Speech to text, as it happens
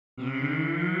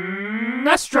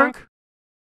NESdrunk.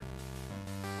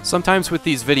 Sometimes with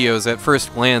these videos, at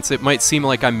first glance, it might seem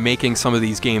like I'm making some of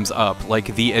these games up,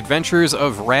 like The Adventures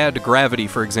of Rad Gravity,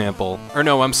 for example. Or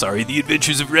no, I'm sorry, The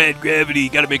Adventures of Rad Gravity.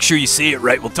 Gotta make sure you say it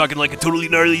right while talking like a totally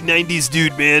gnarly 90s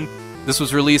dude, man. This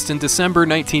was released in December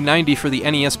 1990 for the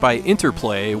NES by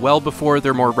Interplay, well before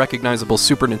their more recognizable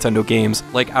Super Nintendo games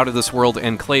like Out of This World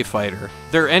and Clay Fighter.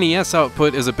 Their NES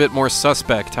output is a bit more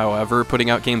suspect, however, putting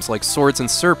out games like Swords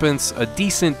and Serpents, a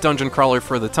decent dungeon crawler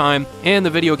for the time, and the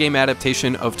video game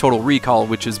adaptation of Total Recall,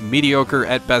 which is mediocre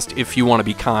at best if you want to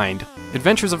be kind.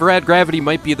 Adventures of Rad Gravity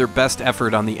might be their best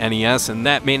effort on the NES, and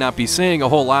that may not be saying a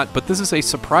whole lot, but this is a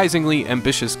surprisingly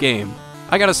ambitious game.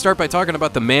 I gotta start by talking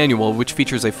about the manual, which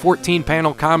features a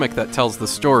 14-panel comic that tells the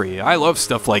story. I love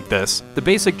stuff like this. The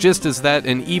basic gist is that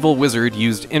an evil wizard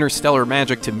used interstellar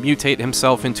magic to mutate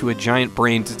himself into a giant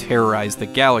brain to terrorize the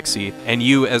galaxy, and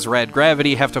you, as Rad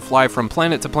Gravity, have to fly from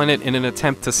planet to planet in an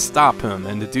attempt to stop him,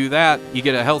 and to do that, you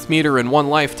get a health meter and 1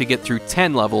 life to get through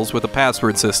 10 levels with a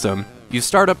password system. You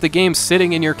start up the game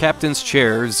sitting in your captain's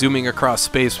chair, zooming across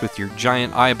space with your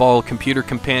giant eyeball computer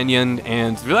companion,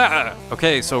 and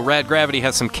okay, so Rad Gravity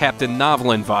has some Captain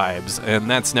Novelin vibes, and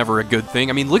that's never a good thing.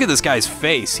 I mean, look at this guy's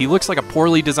face. He looks like a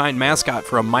poorly designed mascot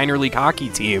for a minor league hockey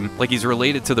team, like he's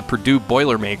related to the Purdue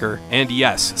Boilermaker. And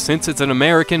yes, since it's an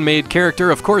American-made character,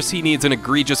 of course he needs an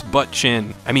egregious butt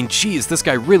chin. I mean, geez, this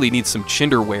guy really needs some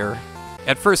chinderwear.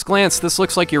 At first glance, this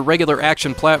looks like your regular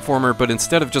action platformer, but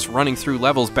instead of just running through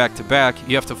levels back to back,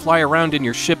 you have to fly around in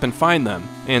your ship and find them.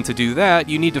 And to do that,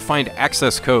 you need to find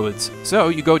access codes. So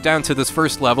you go down to this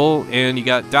first level, and you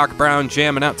got Doc Brown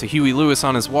jamming out to Huey Lewis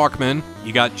on his Walkman.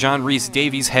 You got John Rhys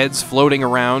Davies' heads floating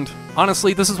around.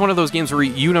 Honestly, this is one of those games where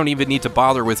you don't even need to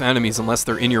bother with enemies unless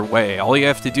they're in your way. All you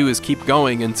have to do is keep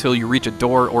going until you reach a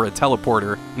door or a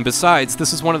teleporter. And besides,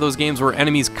 this is one of those games where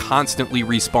enemies constantly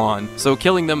respawn, so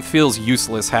killing them feels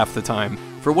useless half the time.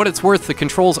 For what it's worth, the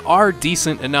controls are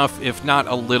decent enough, if not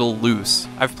a little loose.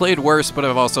 I've played worse, but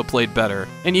I've also played better.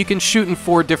 And you can shoot in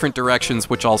 4 different directions,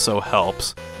 which also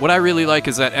helps. What I really like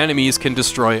is that enemies can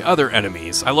destroy other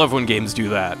enemies. I love when games do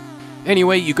that.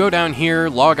 Anyway, you go down here,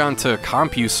 log on to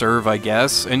CompuServe, I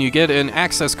guess, and you get an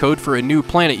access code for a new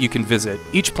planet you can visit.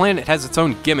 Each planet has its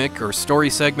own gimmick, or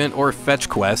story segment, or fetch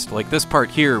quest, like this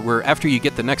part here, where after you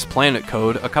get the next planet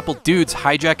code, a couple dudes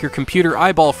hijack your computer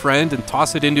eyeball friend and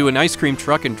toss it into an ice cream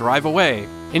truck and drive away.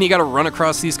 And you gotta run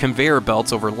across these conveyor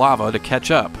belts over lava to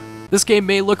catch up. This game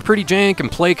may look pretty jank and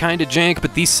play kinda jank,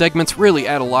 but these segments really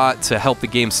add a lot to help the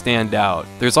game stand out.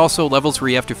 There's also levels where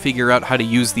you have to figure out how to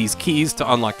use these keys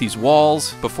to unlock these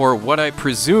walls before what I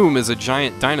presume is a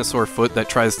giant dinosaur foot that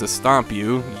tries to stomp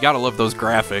you. You gotta love those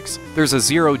graphics. There's a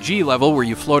 0G level where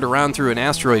you float around through an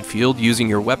asteroid field using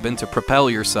your weapon to propel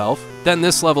yourself. Then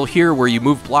this level here where you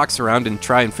move blocks around and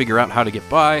try and figure out how to get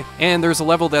by. And there's a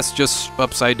level that's just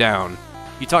upside down.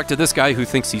 You talk to this guy who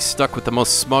thinks he's stuck with the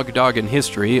most smug dog in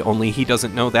history, only he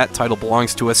doesn't know that title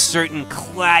belongs to a certain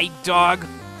Clyde dog.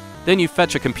 Then you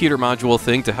fetch a computer module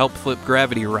thing to help flip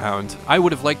gravity around. I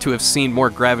would have liked to have seen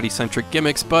more gravity-centric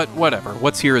gimmicks, but whatever,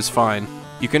 what's here is fine.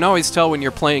 You can always tell when you're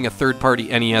playing a third-party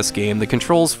NES game, the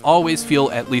controls always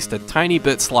feel at least a tiny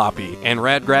bit sloppy, and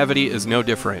Rad Gravity is no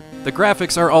different. The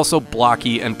graphics are also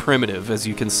blocky and primitive, as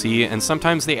you can see, and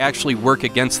sometimes they actually work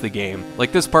against the game.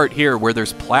 Like this part here, where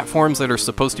there's platforms that are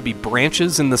supposed to be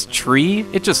branches in this tree,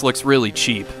 it just looks really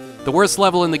cheap. The worst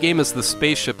level in the game is the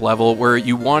spaceship level, where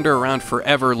you wander around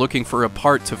forever looking for a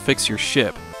part to fix your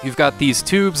ship. You've got these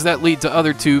tubes that lead to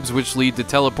other tubes, which lead to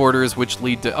teleporters, which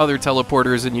lead to other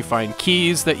teleporters, and you find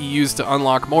keys that you use to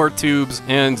unlock more tubes,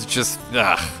 and just,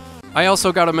 ugh. I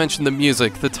also gotta mention the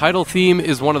music. The title theme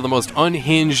is one of the most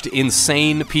unhinged,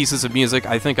 insane pieces of music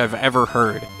I think I've ever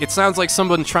heard. It sounds like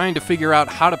someone trying to figure out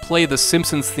how to play the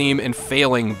Simpsons theme and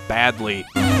failing badly.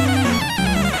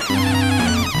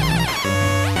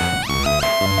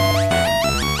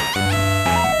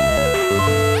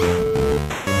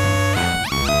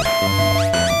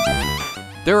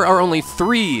 There are only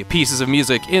 3 pieces of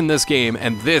music in this game,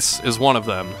 and this is one of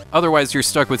them. Otherwise, you're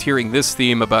stuck with hearing this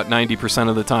theme about 90%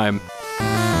 of the time.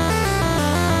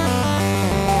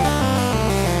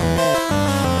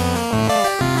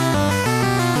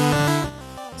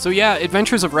 So yeah,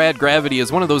 Adventures of Rad Gravity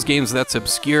is one of those games that's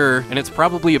obscure, and it's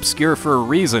probably obscure for a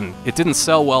reason. It didn't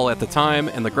sell well at the time,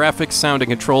 and the graphics, sound, and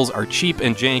controls are cheap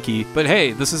and janky, but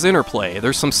hey, this is Interplay.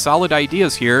 There's some solid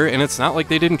ideas here, and it's not like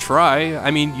they didn't try. I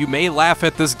mean, you may laugh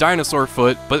at this dinosaur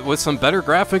foot, but with some better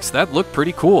graphics, that looked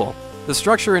pretty cool. The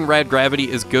structure in Rad Gravity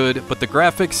is good, but the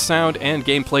graphics, sound, and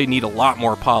gameplay need a lot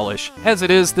more polish. As it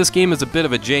is, this game is a bit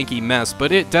of a janky mess,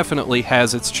 but it definitely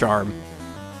has its charm.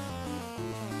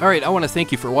 Alright, I want to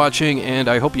thank you for watching, and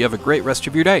I hope you have a great rest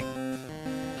of your day.